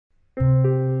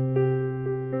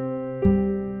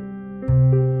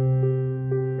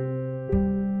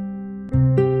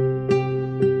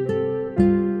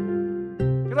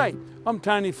I'm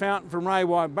Tony Fountain from Ray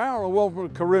White Barrel, and welcome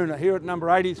to Karoona here at number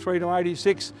 83 to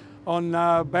 86 on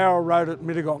Barrel Road at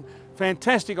Mittagong.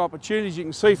 Fantastic opportunities. You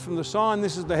can see from the sign,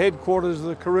 this is the headquarters of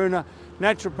the Karoona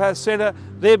Naturopath Centre.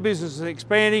 Their business is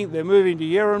expanding, they're moving to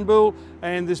Yerrinbul,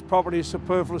 and this property is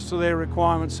superfluous to their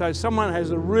requirements. So someone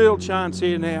has a real chance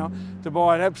here now to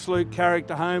buy an absolute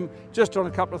character home just on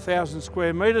a couple of thousand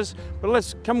square metres. But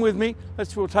let's come with me,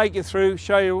 we'll take you through,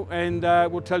 show you, and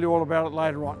we'll tell you all about it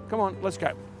later on. Come on, let's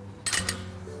go.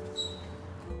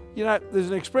 You know, there's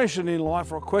an expression in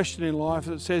life or a question in life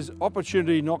that says,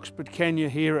 opportunity knocks, but can you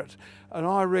hear it? And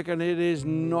I reckon it is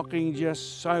knocking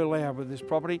just so loud with this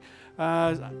property.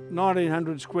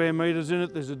 1900 square metres in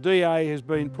it. There's a DA has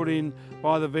been put in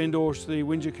by the vendors to the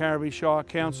Wingecarribee Shire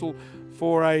Council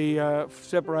for a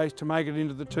separation to make it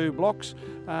into the two blocks.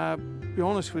 To be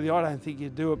honest with you, I don't think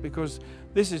you'd do it because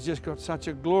this has just got such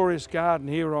a glorious garden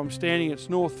here where I'm standing. It's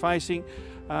north facing.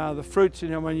 The fruits, you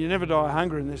know, you never die of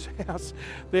hunger in this house.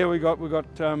 There we've got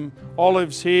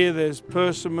olives here, there's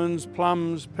persimmons,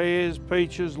 plums, pears,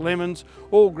 peaches, lemons,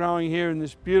 all growing here in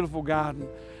this beautiful garden.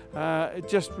 It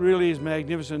just really is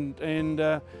magnificent, and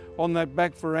on that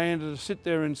back veranda to sit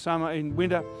there in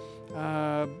winter,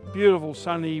 beautiful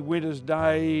sunny winter's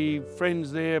day,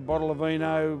 friends there, bottle of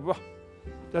vino.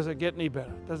 Does it get any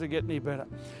better? Does it get any better?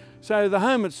 So the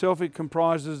home itself, it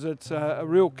comprises, it's a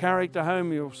real character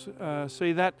home, you'll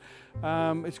see that.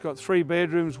 It's got 3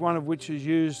 bedrooms, one of which is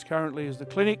used currently as the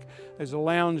clinic. There's a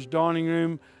lounge, dining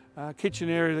room, kitchen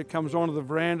area that comes onto the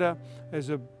veranda. There's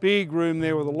a big room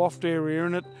there with a loft area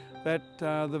in it that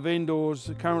the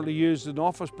vendors currently use as an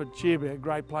office, but gee, it'd be a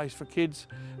great place for kids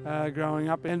growing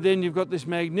up. And then you've got this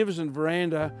magnificent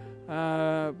veranda,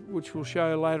 which we'll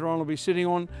show you later on, I'll be sitting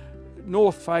on.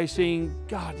 North facing,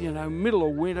 God, you know, middle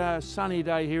of winter, sunny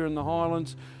day here in the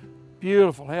Highlands.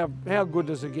 Beautiful, how good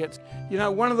does it get? You know,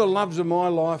 one of the loves of my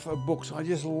life are books. I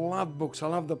just love books. I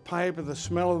love the paper, the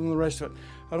smell of them, the rest of it.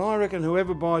 And I reckon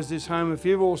whoever buys this home, if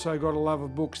you've also got a love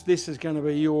of books, this is going to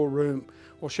be your room.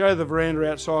 We'll show you the veranda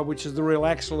outside, which is the real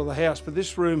axle of the house. But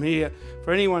this room here,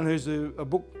 for anyone who's a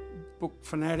book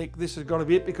fanatic, this has got to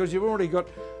be it, because you've already got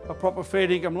a proper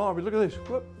fair income library. Look at this,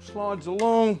 whoop, slides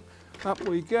along. Up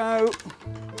we go,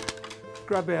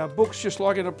 grab our books just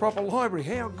like in a proper library.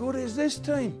 How good is this,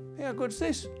 team? How good's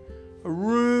this? A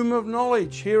room of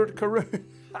knowledge here at Karoona.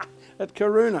 At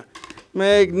Karoona.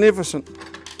 Magnificent.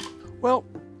 Well,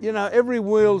 you know, every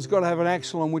wheel's got to have an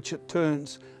axle on which it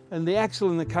turns. And the axle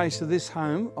in the case of this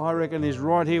home, I reckon, is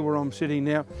right here where I'm sitting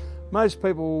now. Most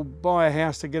people buy a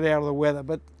house to get out of the weather,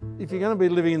 but if you're going to be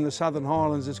living in the Southern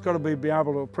Highlands, it's got to be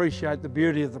able to appreciate the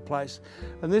beauty of the place.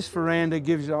 And this veranda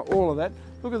gives you all of that.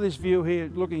 Look at this view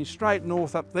here, looking straight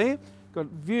north up there. Got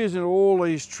views into all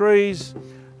these trees.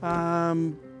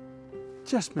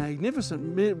 Just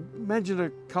magnificent. Imagine a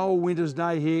cold winter's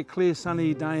day here, clear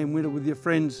sunny day in winter with your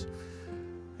friends.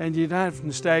 And you don't have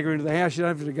to stagger into the house, you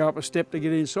don't have to go up a step to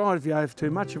get inside if you have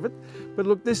too much of it. But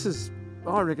look, this is,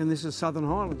 I reckon this is Southern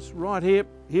Highlands. Right here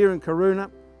in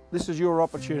Karoona, this is your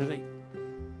opportunity.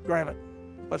 Grab it,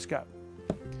 let's go.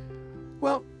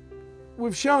 Well,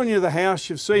 we've shown you the house,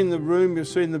 you've seen the room, you've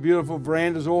seen the beautiful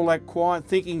verandas, all that quiet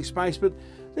thinking space, but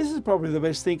this is probably the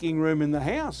best thinking room in the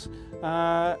house.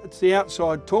 It's the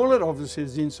outside toilet, obviously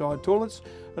there's inside toilets,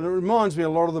 and it reminds me a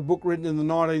lot of the book written in the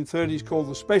 1930s called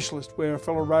The Specialist, where a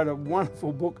fellow wrote a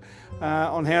wonderful book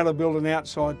on how to build an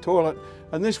outside toilet.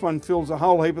 And this one fills a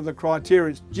whole heap of the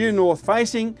criteria. It's due north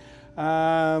facing.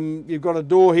 You've got a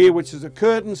door here which is a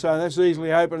curtain, so that's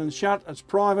easily open and shut. It's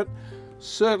private.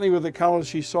 Certainly with the colours,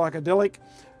 she's psychedelic,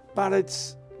 but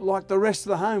it's like the rest of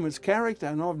the home, it's character.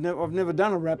 And I've never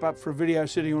done a wrap up for a video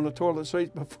sitting on a toilet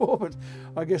seat before, but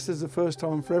I guess there's the first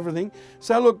time for everything.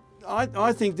 So look,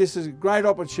 I think this is a great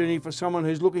opportunity for someone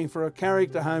who's looking for a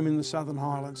character home in the Southern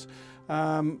Highlands.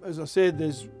 As I said,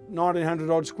 there's 1900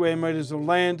 odd square metres of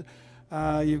land.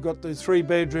 You've got the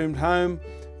 3-bedroomed home,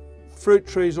 fruit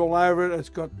trees all over it. It's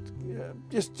got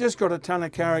just got a ton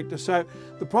of character. So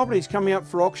the property's coming up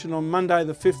for auction on Monday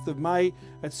the 5th of May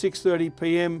at 6:30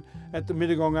 p.m. at the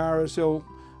Mittagong RSL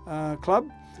Club.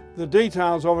 The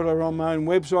details of it are on my own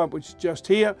website, which is just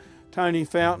here,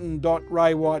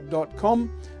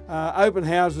 tonyfountain.raywhite.com. Open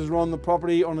houses are on the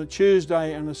property on a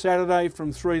Tuesday and a Saturday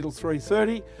from 3 till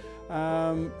 3:30.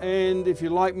 And if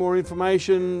you'd like more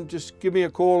information, just give me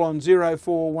a call on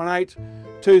 0418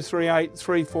 238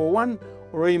 341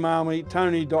 or email me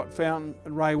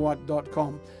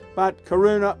tony.fountain@raywhite.com. But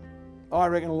Karoona, I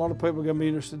reckon a lot of people are going to be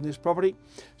interested in this property.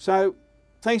 So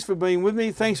thanks for being with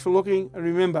me, thanks for looking, and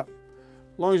remember, as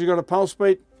long as you've got a pulse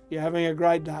beat, you're having a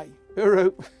great day.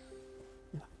 Hooroo.